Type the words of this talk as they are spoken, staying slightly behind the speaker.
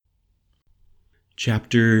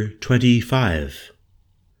Chapter 25.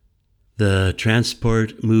 The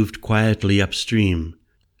transport moved quietly upstream.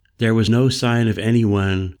 There was no sign of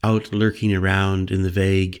anyone out lurking around in the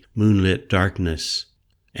vague, moonlit darkness,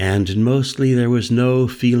 and mostly there was no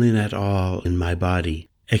feeling at all in my body,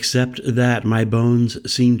 except that my bones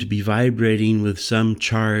seemed to be vibrating with some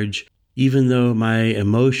charge, even though my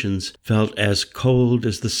emotions felt as cold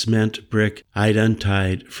as the cement brick I'd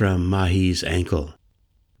untied from Mahi's ankle.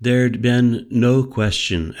 There'd been no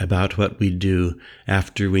question about what we'd do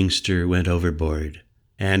after Wingster went overboard,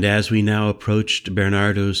 and as we now approached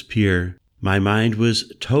Bernardo's pier, my mind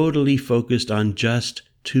was totally focused on just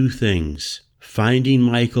two things: finding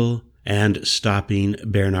Michael and stopping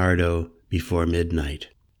Bernardo before midnight.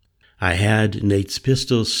 I had Nate's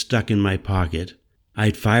pistol stuck in my pocket.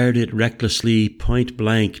 I'd fired it recklessly point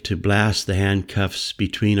blank to blast the handcuffs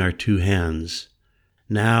between our two hands.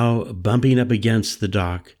 Now, bumping up against the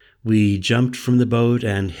dock, we jumped from the boat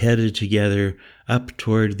and headed together up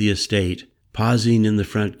toward the estate, pausing in the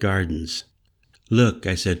front gardens. "Look,"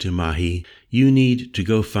 I said to Mahi, "you need to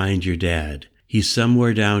go find your dad. He's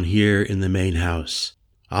somewhere down here in the main house.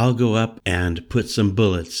 I'll go up and put some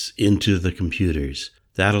bullets into the computers.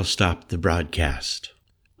 That'll stop the broadcast.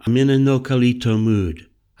 I'm in a no-calito mood.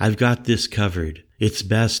 I've got this covered. It's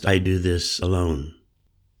best I do this alone."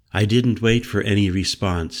 I didn't wait for any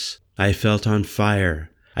response. I felt on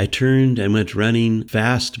fire. I turned and went running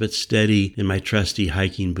fast but steady in my trusty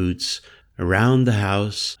hiking boots, around the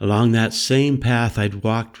house, along that same path I'd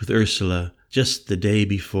walked with Ursula just the day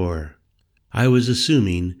before. I was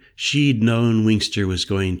assuming she'd known Wingster was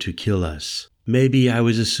going to kill us. Maybe I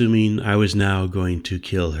was assuming I was now going to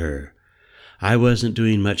kill her. I wasn't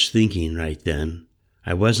doing much thinking right then.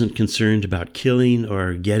 I wasn't concerned about killing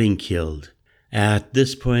or getting killed. At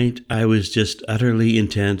this point, I was just utterly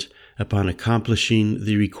intent upon accomplishing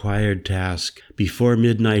the required task before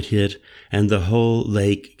midnight hit and the whole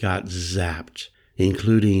lake got zapped,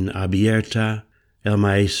 including Abierta, El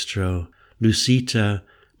Maestro, Lucita,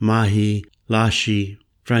 Mahi, Lashi,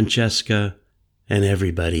 Francesca, and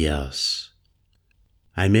everybody else.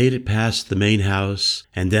 I made it past the main house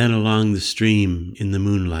and then along the stream in the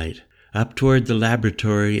moonlight, up toward the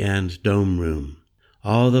laboratory and dome room.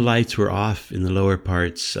 All the lights were off in the lower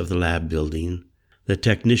parts of the lab building, the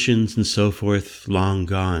technicians and so forth long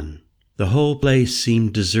gone. The whole place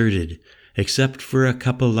seemed deserted, except for a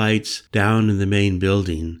couple lights down in the main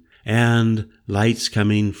building, and lights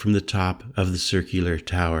coming from the top of the circular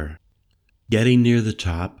tower. Getting near the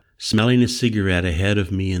top, smelling a cigarette ahead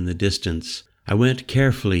of me in the distance, I went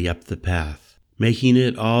carefully up the path, making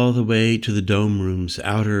it all the way to the dome room's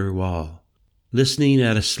outer wall. Listening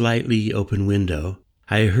at a slightly open window,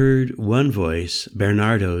 I heard one voice,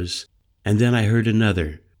 Bernardo's, and then I heard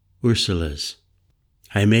another, Ursula's.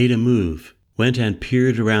 I made a move, went and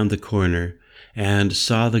peered around the corner, and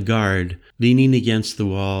saw the guard leaning against the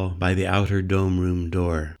wall by the outer dome room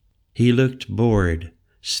door. He looked bored,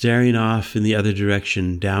 staring off in the other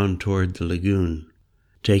direction down toward the lagoon.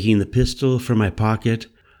 Taking the pistol from my pocket,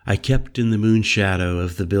 I kept in the moon shadow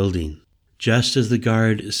of the building. Just as the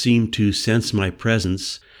guard seemed to sense my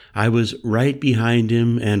presence, I was right behind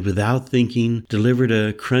him and without thinking delivered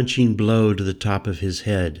a crunching blow to the top of his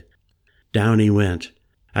head. Down he went.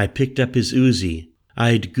 I picked up his Uzi.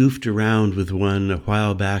 I'd goofed around with one a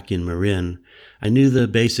while back in Marin. I knew the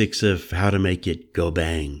basics of how to make it go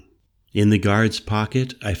bang. In the guard's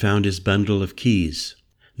pocket, I found his bundle of keys.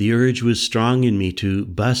 The urge was strong in me to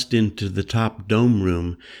bust into the top dome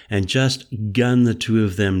room and just gun the two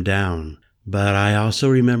of them down, but I also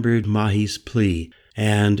remembered Mahi's plea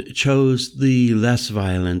and chose the less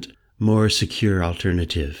violent, more secure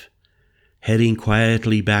alternative. Heading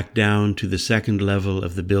quietly back down to the second level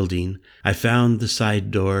of the building, I found the side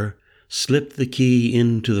door, slipped the key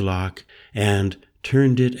into the lock, and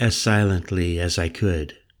turned it as silently as I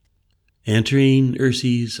could. Entering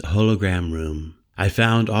Ursi's hologram room, I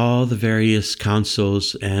found all the various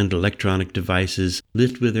consoles and electronic devices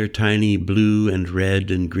lit with their tiny blue and red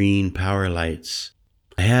and green power lights.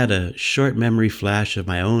 I had a short memory flash of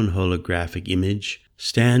my own holographic image,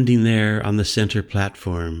 standing there on the center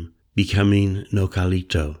platform, becoming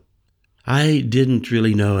no-calito. I didn't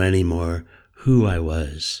really know anymore who I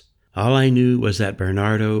was. All I knew was that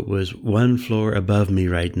Bernardo was one floor above me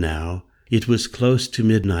right now. It was close to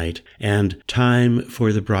midnight and time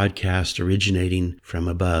for the broadcast originating from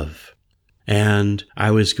above. And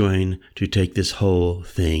I was going to take this whole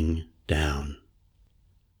thing down.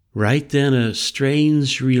 Right then a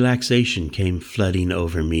strange relaxation came flooding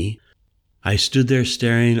over me. I stood there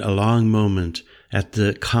staring a long moment at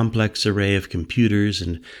the complex array of computers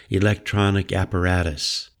and electronic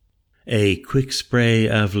apparatus. A quick spray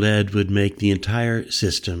of lead would make the entire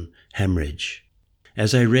system hemorrhage.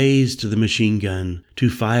 As I raised the machine gun to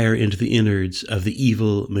fire into the innards of the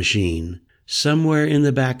evil machine, somewhere in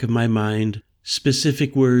the back of my mind,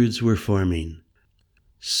 specific words were forming.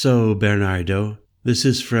 So, Bernardo, this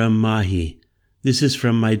is from Mahi. This is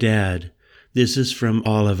from my dad. This is from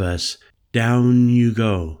all of us. Down you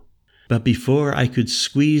go. But before I could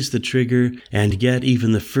squeeze the trigger and get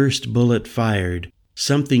even the first bullet fired,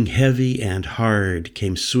 something heavy and hard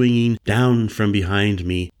came swinging down from behind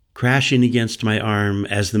me, crashing against my arm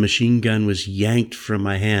as the machine gun was yanked from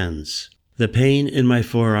my hands. The pain in my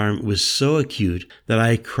forearm was so acute that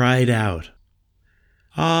I cried out,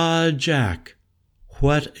 "Ah, Jack,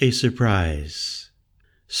 what a surprise!"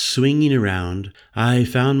 Swinging around, I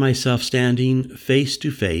found myself standing face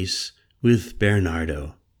to face with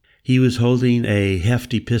Bernardo. He was holding a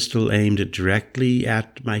hefty pistol aimed directly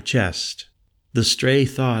at my chest. The stray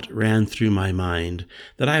thought ran through my mind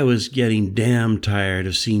that I was getting damn tired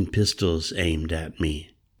of seeing pistols aimed at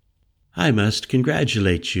me. "I must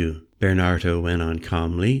congratulate you," Bernardo went on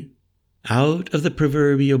calmly. "Out of the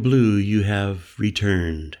proverbial blue you have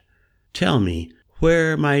returned. Tell me,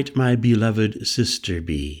 where might my beloved sister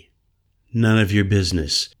be?" "None of your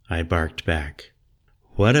business," I barked back.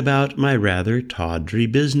 "What about my rather tawdry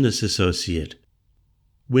business associate?"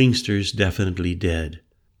 "Wingster's definitely dead."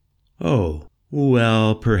 "Oh,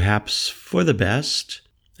 well, perhaps for the best.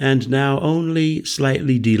 And now only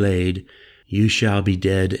slightly delayed, you shall be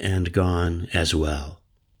dead and gone as well."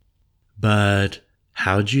 "But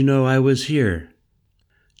how'd you know I was here?"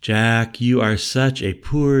 "Jack, you are such a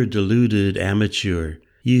poor deluded amateur.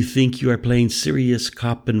 You think you are playing serious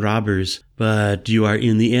cop and robbers, but you are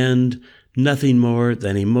in the end nothing more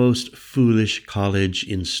than a most foolish college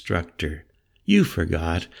instructor. You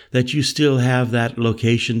forgot that you still have that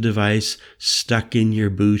location device stuck in your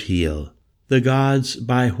boot heel. The gods,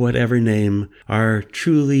 by whatever name, are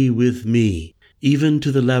truly with me, even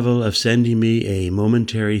to the level of sending me a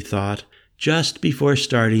momentary thought just before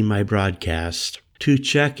starting my broadcast to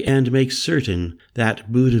check and make certain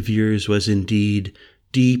that boot of yours was indeed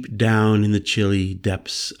deep down in the chilly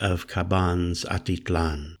depths of Caban's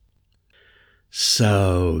Atitlan.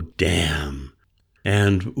 So damn.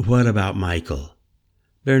 And what about Michael?"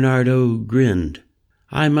 Bernardo grinned.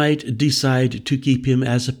 "I might decide to keep him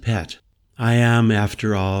as a pet. I am,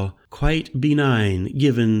 after all, quite benign,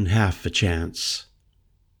 given half a chance."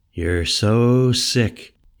 "You're so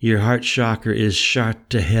sick. Your heart shocker is shot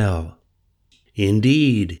to hell."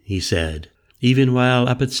 "Indeed," he said. "Even while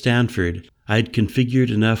up at Stanford, I'd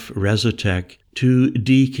configured enough Resotech to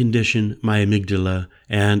decondition my amygdala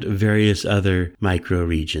and various other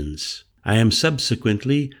microregions. I am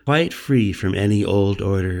subsequently quite free from any old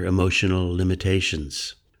order emotional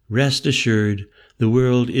limitations. Rest assured, the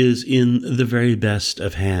world is in the very best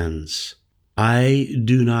of hands. I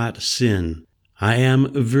do not sin. I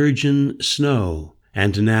am virgin snow,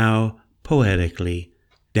 and now, poetically,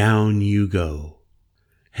 down you go."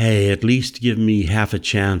 "Hey, at least give me half a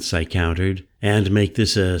chance," I countered, "and make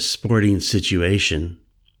this a sporting situation."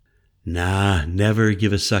 "Nah, never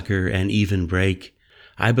give a sucker an even break.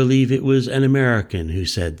 I believe it was an American who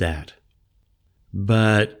said that."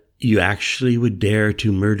 "But you actually would dare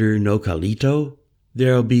to murder Nocalito?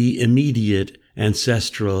 There'll be immediate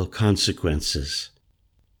ancestral consequences."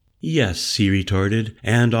 "Yes," he retorted,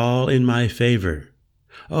 "and all in my favor.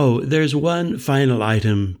 Oh, there's one final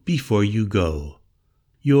item before you go.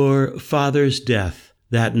 Your father's death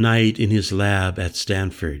that night in his lab at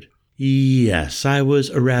Stanford. Yes, I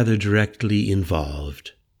was rather directly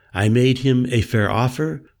involved. I made him a fair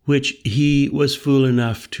offer, which he was fool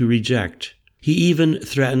enough to reject. He even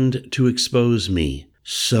threatened to expose me,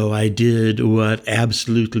 so I did what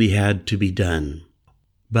absolutely had to be done.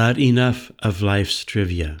 But enough of life's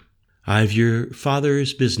trivia. I've your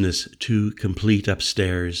father's business to complete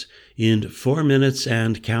upstairs in 4 minutes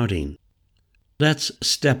and counting. Let's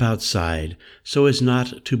step outside so as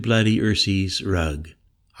not to bloody Ursi's rug.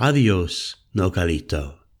 Adios,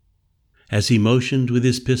 Nocalito." As he motioned with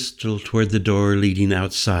his pistol toward the door leading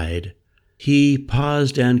outside, he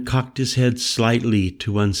paused and cocked his head slightly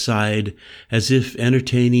to one side as if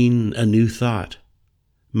entertaining a new thought.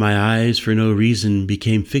 My eyes, for no reason,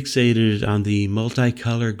 became fixated on the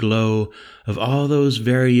multicolor glow of all those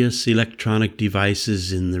various electronic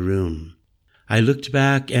devices in the room. I looked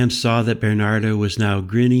back and saw that Bernardo was now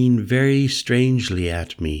grinning very strangely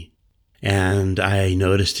at me, and I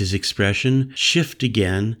noticed his expression shift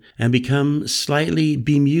again and become slightly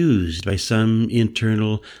bemused by some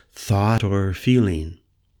internal thought or feeling.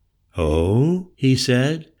 "Oh?" he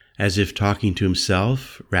said, as if talking to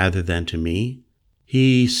himself rather than to me.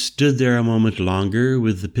 He stood there a moment longer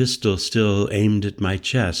with the pistol still aimed at my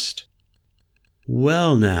chest.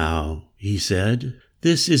 "Well now," he said,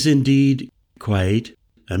 "this is indeed quite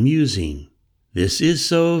amusing. This is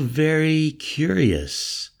so very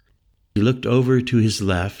curious." He looked over to his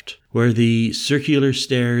left, where the circular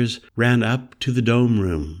stairs ran up to the dome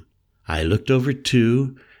room. I looked over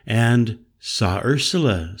too, and saw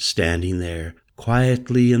Ursula standing there,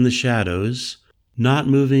 quietly in the shadows, not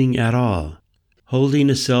moving at all, holding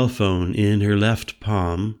a cell phone in her left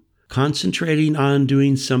palm, concentrating on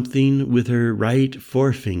doing something with her right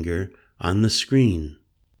forefinger on the screen.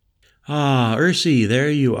 "Ah, Ursie,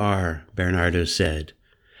 there you are," Bernardo said.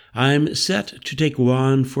 "I'm set to take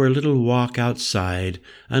Juan for a little walk outside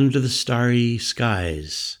under the starry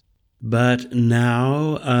skies. But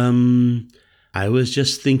now, I was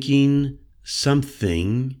just thinking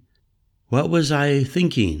something." "What was I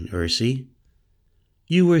thinking, Ursie?"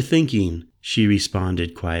 "You were thinking," she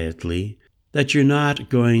responded quietly, "that you're not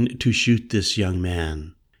going to shoot this young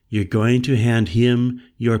man. You're going to hand him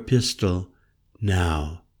your pistol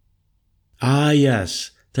now." "Ah, yes,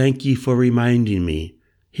 thank you for reminding me.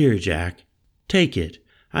 Here, Jack, take it.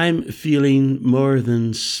 I'm feeling more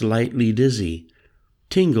than slightly dizzy.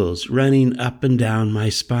 Tingles running up and down my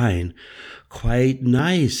spine. Quite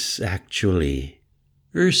nice, actually."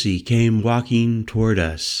 Ursie came walking toward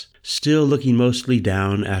us, still looking mostly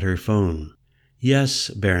down at her phone.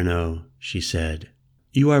 "Yes, Berno," she said,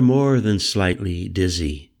 "you are more than slightly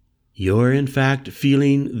dizzy. You're in fact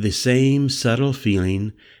feeling the same subtle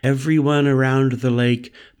feeling everyone around the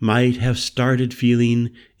lake might have started feeling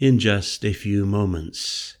in just a few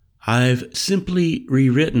moments. I've simply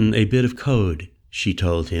rewritten a bit of code," she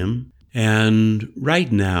told him. "And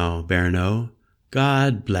right now, Berno,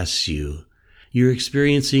 God bless you. You're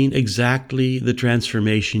experiencing exactly the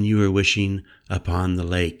transformation you were wishing upon the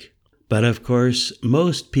lake. But of course,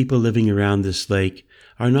 most people living around this lake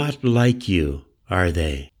are not like you, are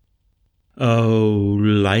they?" "Oh,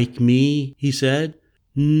 like me?" he said.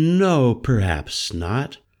 "No, perhaps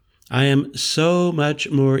not. I am so much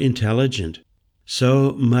more intelligent,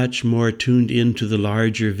 so much more tuned into the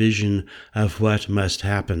larger vision of what must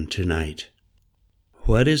happen tonight."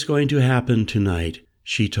 "What is going to happen tonight,"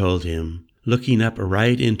 she told him, looking up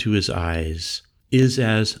right into his eyes, "is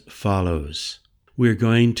as follows. We're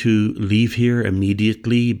going to leave here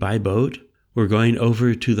immediately by boat. We're going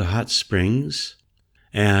over to the hot springs.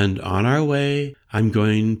 And on our way, I'm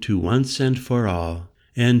going to once and for all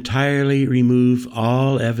entirely remove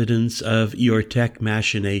all evidence of your tech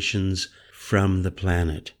machinations from the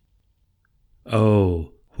planet."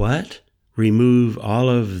 "Oh, what? Remove all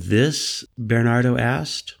of this?" Bernardo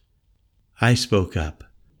asked. I spoke up.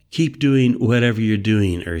 "Keep doing whatever you're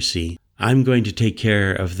doing, Ursie. I'm going to take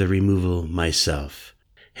care of the removal myself,"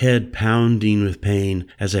 head pounding with pain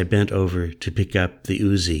as I bent over to pick up the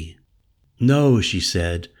Uzi. "No," she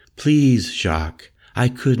said. "Please, Jacques, I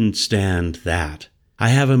couldn't stand that. I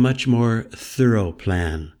have a much more thorough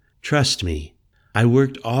plan. Trust me. I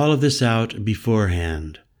worked all of this out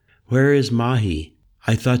beforehand. Where is Mahi?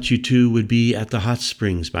 I thought you two would be at the hot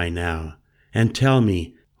springs by now. And tell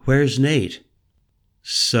me, where's Nate?"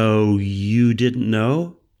 "So you didn't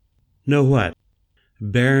know?" "Know what?"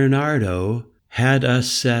 "Bernardo had us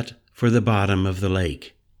set for the bottom of the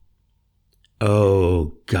lake."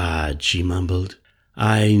 "Oh, God," she mumbled.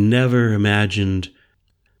 "I never imagined—"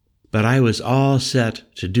 But I was all set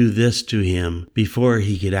to do this to him before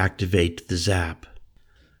he could activate the zap.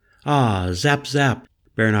 "Ah, zap, zap,"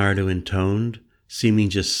 Bernardo intoned, seeming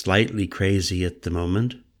just slightly crazy at the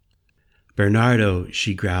moment. "Bernardo,"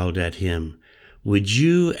 she growled at him, "would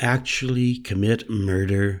you actually commit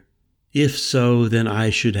murder? If so, then I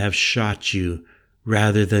should have shot you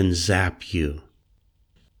rather than zap you."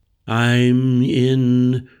 "I'm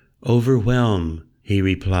in overwhelm," he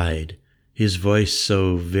replied, his voice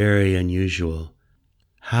so very unusual.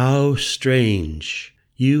 "How strange.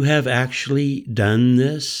 You have actually done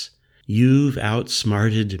this? You've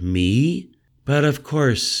outsmarted me? But of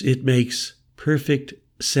course it makes perfect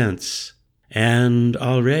sense. And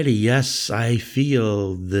already, yes, I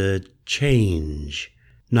feel the change.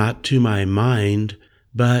 Not to my mind,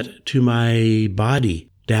 but to my body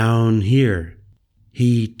down here."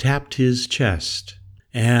 He tapped his chest.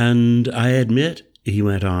 "And I admit," he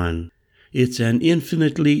went on, "it's an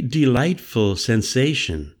infinitely delightful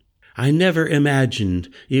sensation. I never imagined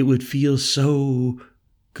it would feel so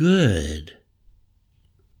good."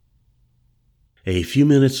 A few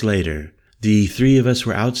minutes later, the three of us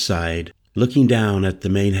were outside, looking down at the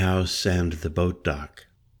main house and the boat dock.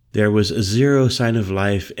 There was zero sign of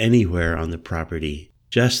life anywhere on the property,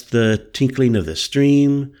 just the tinkling of the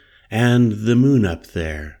stream and the moon up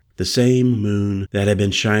there, the same moon that had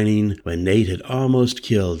been shining when Nate had almost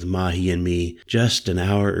killed Mahi and me just an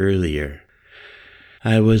hour earlier.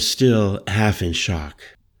 I was still half in shock.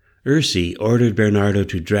 Ursi ordered Bernardo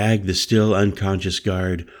to drag the still unconscious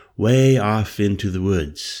guard way off into the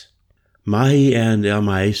woods. Mahi and El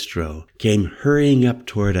Maestro came hurrying up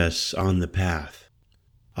toward us on the path.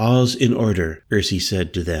 "All's in order," Ursi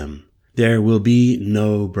said to them. "There will be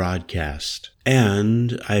no broadcast,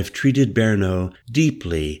 and I've treated Berno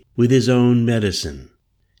deeply with his own medicine.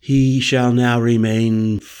 He shall now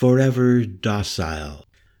remain forever docile.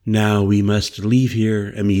 Now we must leave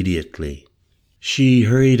here immediately." She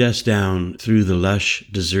hurried us down through the lush,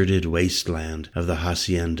 deserted wasteland of the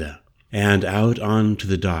hacienda, and out onto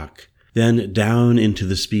the dock, then down into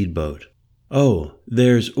the speedboat. "Oh,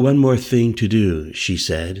 there's one more thing to do," she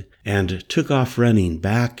said, and took off running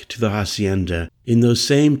back to the hacienda in those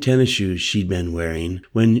same tennis shoes she'd been wearing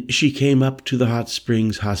when she came up to the Hot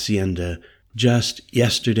Springs hacienda just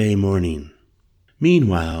yesterday morning.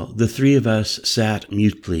 Meanwhile, the three of us sat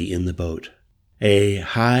mutely in the boat. A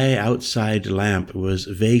high outside lamp was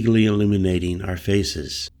vaguely illuminating our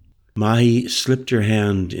faces. Mahi slipped her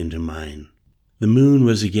hand into mine. The moon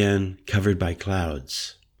was again covered by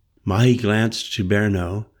clouds. Mahi glanced to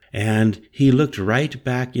Berno, and he looked right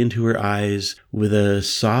back into her eyes with a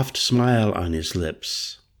soft smile on his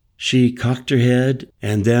lips. She cocked her head,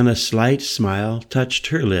 and then a slight smile touched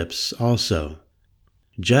her lips also.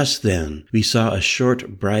 Just then we saw a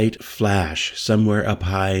short, bright flash somewhere up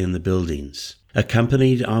high in the buildings,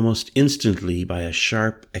 accompanied almost instantly by a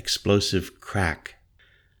sharp, explosive crack.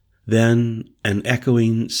 Then an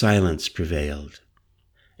echoing silence prevailed.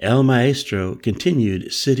 El Maestro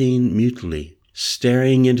continued sitting mutely,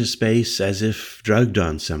 staring into space as if drugged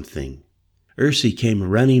on something. Ursi came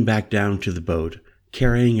running back down to the boat,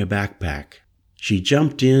 carrying a backpack. She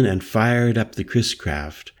jumped in and fired up the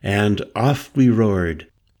Chris-craft, and off we roared.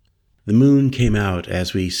 The moon came out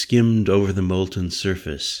as we skimmed over the molten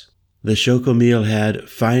surface. The chocomil had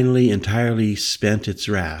finally entirely spent its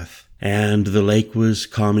wrath, and the lake was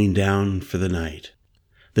calming down for the night.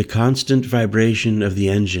 The constant vibration of the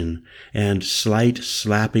engine and slight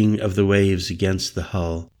slapping of the waves against the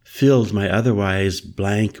hull filled my otherwise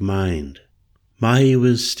blank mind. Mahi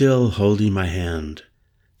was still holding my hand.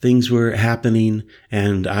 Things were happening,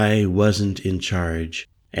 and I wasn't in charge,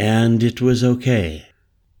 and it was okay.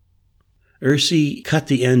 Ursi cut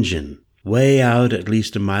the engine, way out at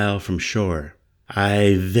least a mile from shore.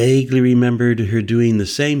 I vaguely remembered her doing the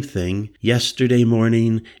same thing yesterday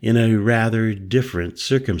morning in a rather different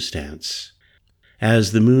circumstance.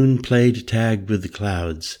 As the moon played tag with the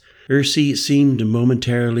clouds, Ursi seemed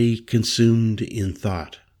momentarily consumed in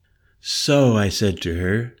thought. "So," I said to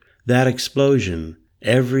her, "that explosion,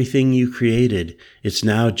 everything you created, it's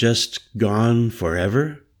now just gone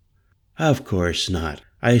forever?" "Of course not.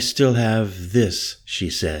 I still have this," she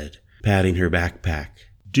said, patting her backpack.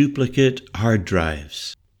 "Duplicate hard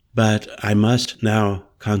drives. But I must now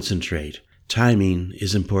concentrate. Timing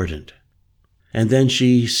is important." And then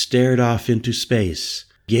she stared off into space,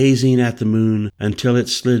 gazing at the moon until it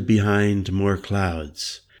slid behind more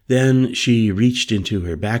clouds. Then she reached into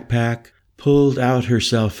her backpack, pulled out her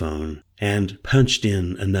cell phone, and punched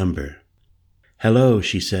in a number. "Hello,"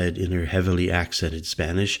 she said in her heavily accented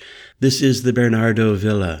Spanish. "This is the Bernardo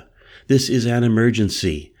Villa. This is an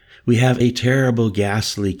emergency. We have a terrible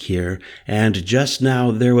gas leak here, and just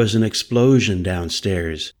now there was an explosion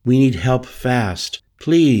downstairs. We need help fast.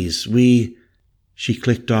 Please, She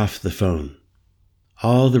clicked off the phone.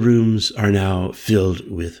 "All the rooms are now filled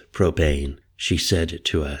with propane," she said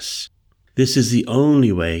to us. "This is the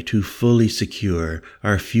only way to fully secure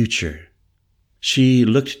our future." She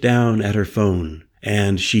looked down at her phone,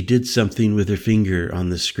 and she did something with her finger on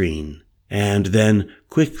the screen, and then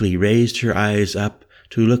quickly raised her eyes up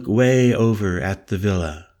to look way over at the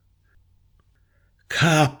villa.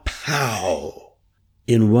 Kapow!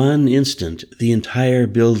 In one instant, the entire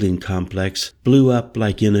building complex blew up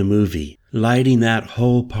like in a movie, lighting that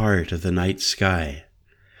whole part of the night sky.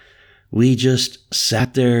 We just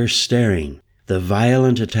sat there staring, the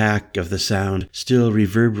violent attack of the sound still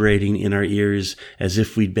reverberating in our ears as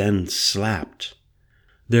if we'd been slapped.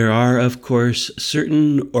 There are, of course,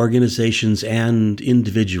 certain organizations and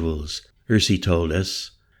individuals, Ursi told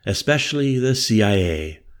us, especially the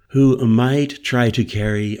CIA, who might try to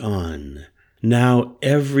carry on. Now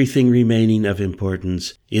everything remaining of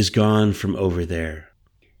importance is gone from over there,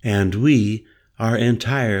 and we are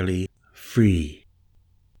entirely free.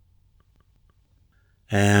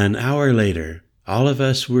 An hour later, all of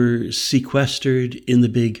us were sequestered in the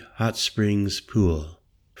big hot springs pool.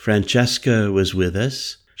 Francesca was with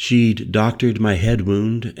us. She'd doctored my head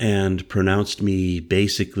wound and pronounced me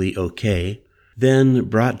basically okay, then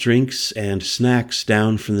brought drinks and snacks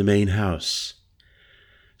down from the main house.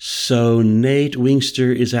 "So Nate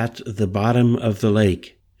Wingster is at the bottom of the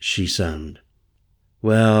lake," she summed.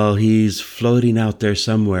 "Well, he's floating out there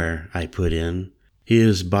somewhere," I put in.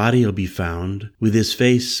 "His body'll be found, with his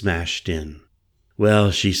face smashed in." "Well,"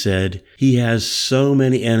 she said, "he has so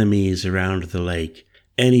many enemies around the lake.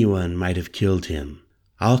 Anyone might have killed him.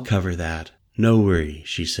 I'll cover that. No worry,"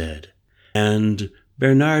 she said. "And,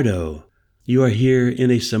 Bernardo, you are here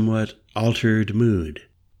in a somewhat altered mood."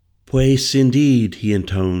 "Pues indeed," he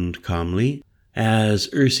intoned calmly. "As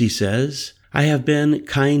Ursi says, I have been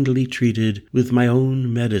kindly treated with my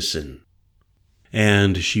own medicine."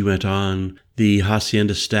 And she went on, "The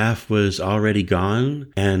hacienda staff was already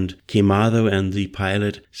gone, and Quemado and the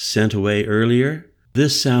pilot sent away earlier.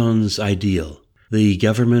 This sounds ideal. The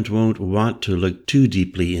government won't want to look too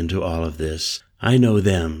deeply into all of this. I know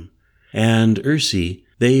them. And Ursi,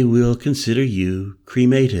 they will consider you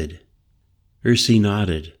cremated." Ursi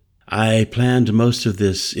nodded. "I planned most of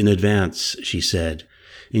this in advance," she said,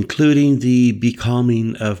 "including the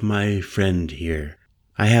becalming of my friend here.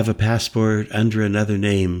 I have a passport under another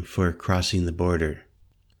name for crossing the border."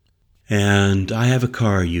 "And I have a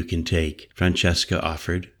car you can take," Francesca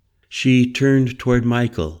offered. She turned toward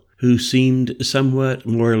Michael, who seemed somewhat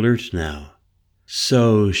more alert now.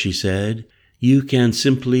 "So," she said, "you can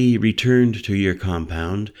simply return to your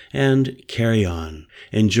compound and carry on,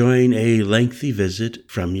 enjoying a lengthy visit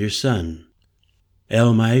from your son."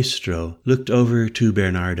 El Maestro looked over to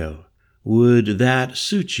Bernardo. "Would that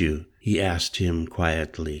suit you?" he asked him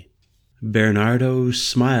quietly. Bernardo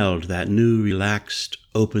smiled that new relaxed,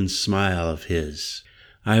 open smile of his.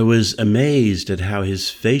 I was amazed at how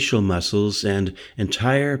his facial muscles and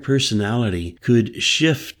entire personality could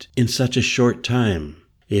shift in such a short time.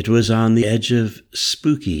 It was on the edge of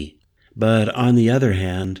spooky, but on the other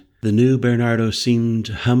hand, the new Bernardo seemed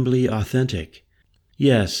humbly authentic.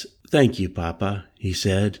 "Yes, thank you, Papa," he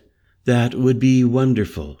said. "That would be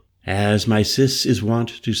wonderful. As my sis is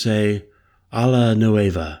wont to say, a la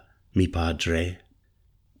nueva, mi padre."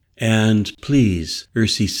 "And please,"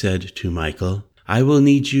 Ursi said to Michael, "I will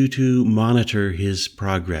need you to monitor his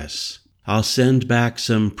progress. I'll send back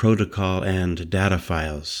some protocol and data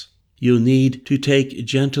files. You'll need to take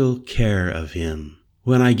gentle care of him.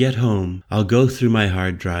 When I get home, I'll go through my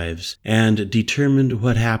hard drives and determine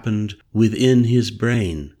what happened within his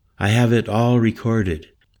brain. I have it all recorded.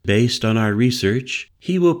 Based on our research,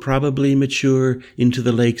 he will probably mature into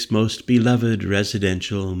the lake's most beloved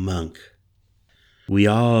residential monk." We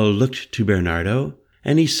all looked to Bernardo,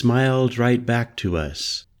 and he smiled right back to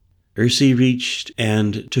us. Ursi reached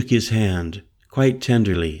and took his hand, quite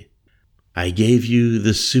tenderly. "I gave you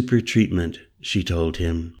the super treatment," she told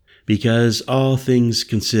him, "because all things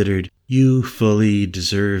considered, you fully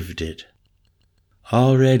deserved it."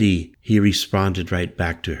 "Already," he responded right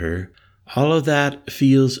back to her, "all of that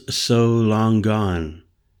feels so long gone.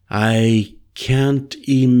 I can't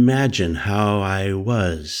imagine how I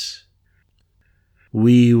was."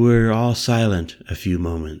 We were all silent a few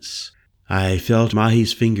moments. I felt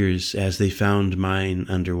Mahi's fingers as they found mine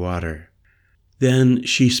underwater. Then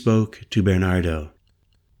she spoke to Bernardo.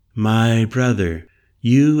 "My brother,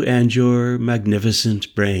 you and your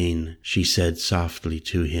magnificent brain," she said softly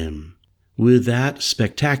to him. "With that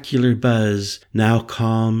spectacular buzz now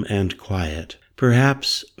calm and quiet,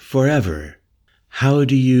 perhaps forever, how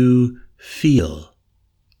do you feel?"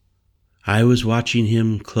 I was watching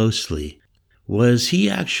him closely. Was he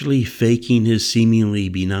actually faking his seemingly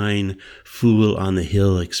benign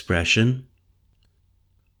fool-on-the-hill expression?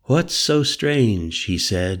 "What's so strange," he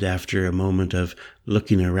said after a moment of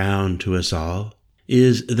looking around to us all,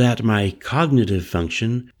 "is that my cognitive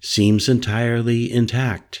function seems entirely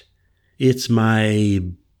intact. It's my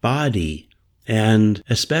body, and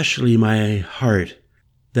especially my heart,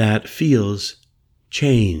 that feels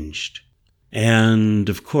changed. And,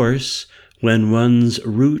 of course, when one's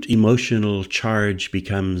root emotional charge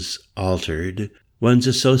becomes altered, one's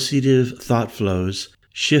associative thought flows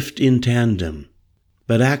shift in tandem.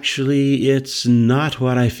 But actually, it's not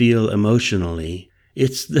what I feel emotionally.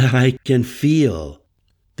 It's that I can feel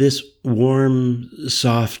this warm,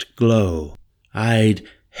 soft glow. I'd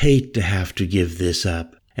hate to have to give this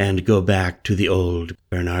up and go back to the old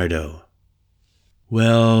Bernardo."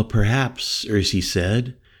 "Well, perhaps," Ursi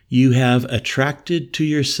said, "you have attracted to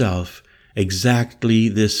yourself exactly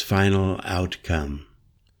this final outcome."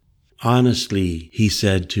 "Honestly," he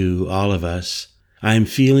said to all of us, "I'm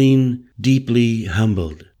feeling deeply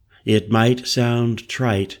humbled. It might sound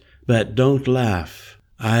trite, but don't laugh.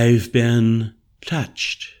 I've been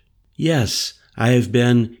touched. Yes, I've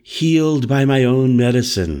been healed by my own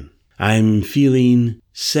medicine. I'm feeling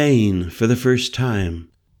sane for the first time.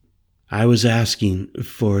 I was asking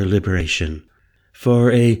for liberation,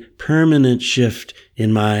 for a permanent shift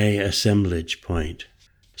in my assemblage point.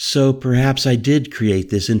 So perhaps I did create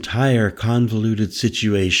this entire convoluted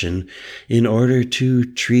situation in order to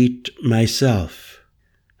treat myself.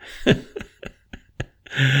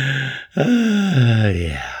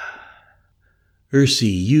 Yeah.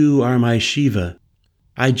 Ursi, you are my Shiva.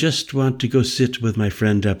 I just want to go sit with my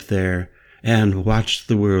friend up there and watch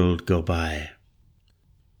the world go by.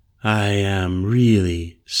 I am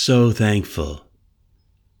really so thankful.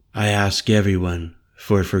 I ask everyone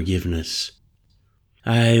for forgiveness.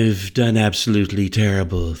 I've done absolutely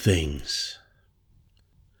terrible things.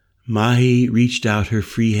 Mahi reached out her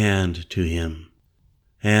free hand to him,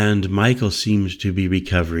 and Michael seemed to be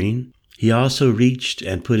recovering. He also reached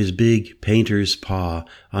and put his big painter's paw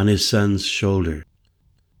on his son's shoulder.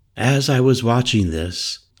 As I was watching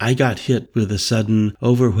this, I got hit with a sudden,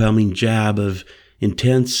 overwhelming jab of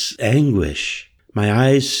intense anguish. My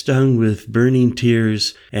eyes stung with burning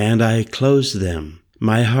tears, and I closed them,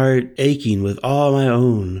 my heart aching with all my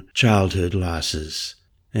own childhood losses.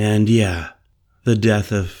 And the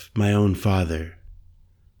death of my own father.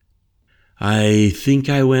 I think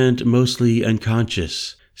I went mostly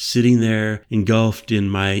unconscious, sitting there engulfed in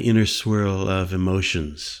my inner swirl of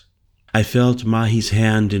emotions. I felt Mahi's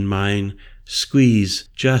hand in mine squeeze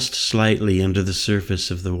just slightly under the surface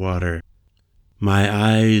of the water. My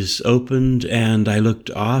eyes opened and I looked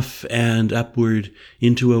off and upward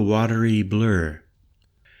into a watery blur.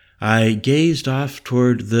 I gazed off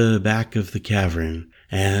toward the back of the cavern,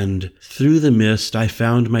 and through the mist I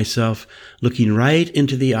found myself looking right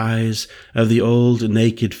into the eyes of the old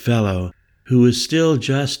naked fellow who was still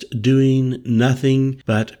just doing nothing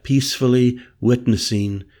but peacefully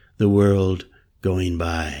witnessing the world going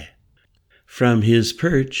by. From his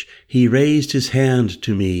perch, he raised his hand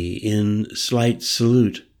to me in slight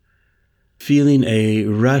salute. Feeling a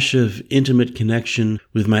rush of intimate connection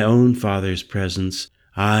with my own father's presence,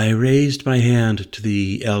 I raised my hand to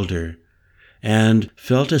the elder and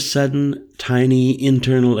felt a sudden, tiny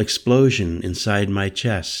internal explosion inside my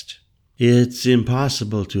chest. It's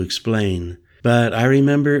impossible to explain, but I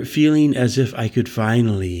remember feeling as if I could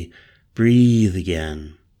finally breathe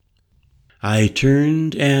again. I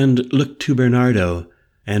turned and looked to Bernardo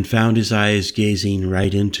and found his eyes gazing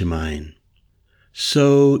right into mine.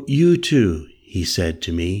 "So you too," he said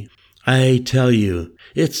to me. "I tell you,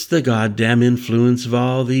 it's the goddamn influence of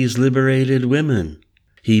all these liberated women."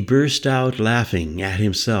 He burst out laughing at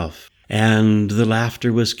himself, and the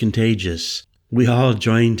laughter was contagious. We all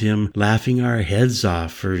joined him, laughing our heads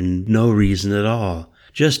off for no reason at all,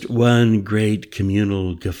 just one great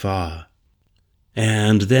communal guffaw.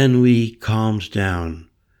 And then we calmed down,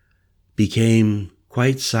 became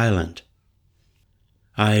quite silent.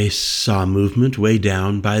 I saw movement way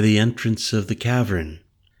down by the entrance of the cavern.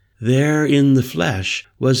 There in the flesh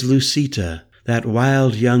was Lucita, that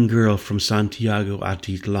wild young girl from Santiago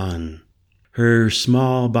Atitlan. Her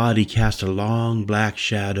small body cast a long black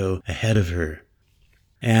shadow ahead of her.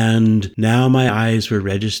 And now my eyes were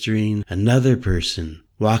registering another person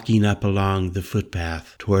walking up along the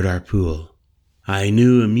footpath toward our pool. I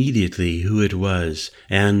knew immediately who it was,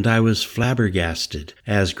 and I was flabbergasted,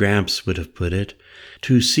 as Gramps would have put it,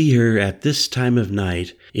 to see her at this time of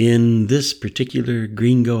night in this particular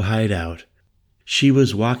gringo hideout. She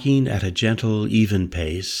was walking at a gentle, even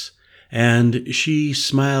pace, and she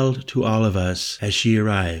smiled to all of us as she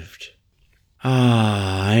arrived.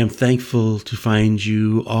 "Ah, I am thankful to find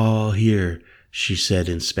you all here," she said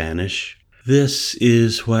in Spanish. "This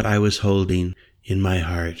is what I was holding in my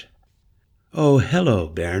heart." "Oh,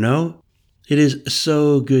 hello, Berno. It is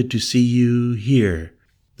so good to see you here,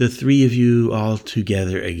 the three of you all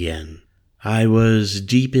together again. I was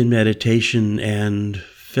deep in meditation and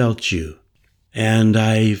felt you. And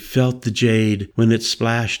I felt the jade when it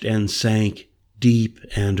splashed and sank deep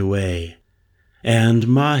and away. And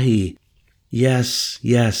Mahi, yes,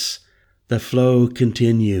 the flow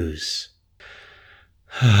continues."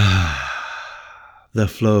 The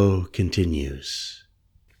flow continues.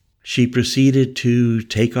 She proceeded to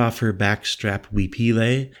take off her backstrap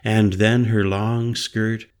huipile and then her long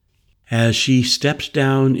skirt. As she stepped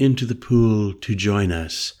down into the pool to join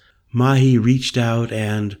us, Mahi reached out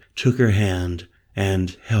and took her hand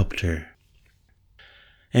and helped her.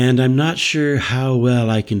 And I'm not sure how well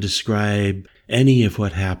I can describe any of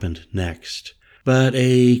what happened next, but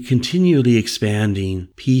a continually expanding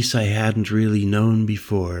peace I hadn't really known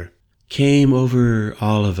before came over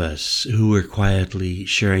all of us who were quietly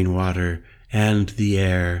sharing water and the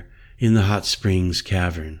air in the hot springs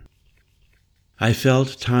cavern. I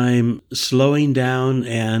felt time slowing down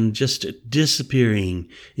and just disappearing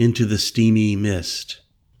into the steamy mist.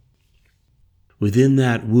 Within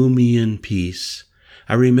that Woomian peace,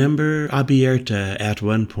 I remember Abierta at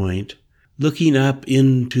one point looking up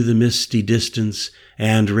into the misty distance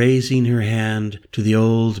and raising her hand to the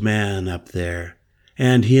old man up there,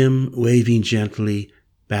 and him waving gently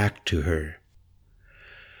back to her.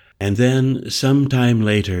 And then, some time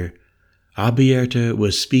later, Abierta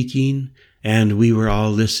was speaking, and we were all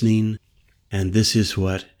listening, and this is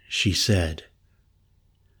what she said.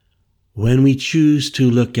 When we choose to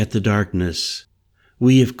look at the darkness,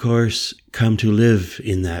 we of course come to live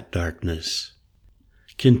in that darkness.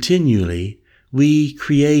 Continually, we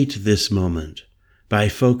create this moment by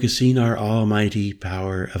focusing our almighty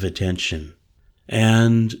power of attention.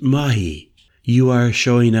 And Mahi, you are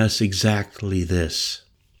showing us exactly this.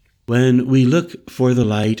 When we look for the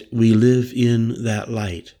light, we live in that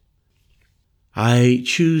light. I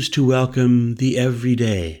choose to welcome the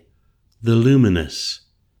everyday, the luminous,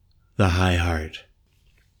 the high heart.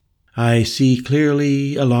 I see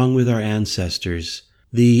clearly, along with our ancestors,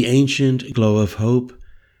 the ancient glow of hope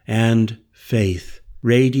and faith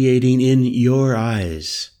radiating in your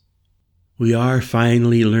eyes. We are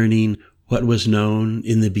finally learning what was known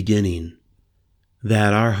in the beginning,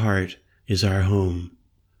 that our heart is our home.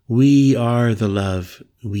 We are the love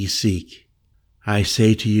we seek. I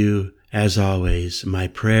say to you, as always, my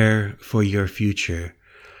prayer for your future.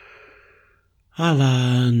 A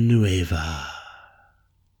la nueva.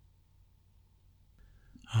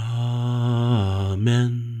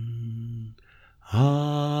 Amen.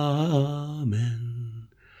 Amen.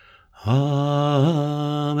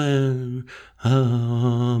 Amen.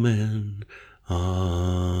 Amen.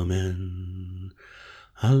 Amen.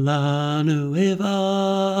 A la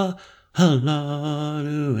nueva. A la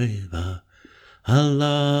nueva. A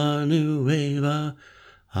la nueva.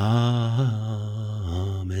 Amen.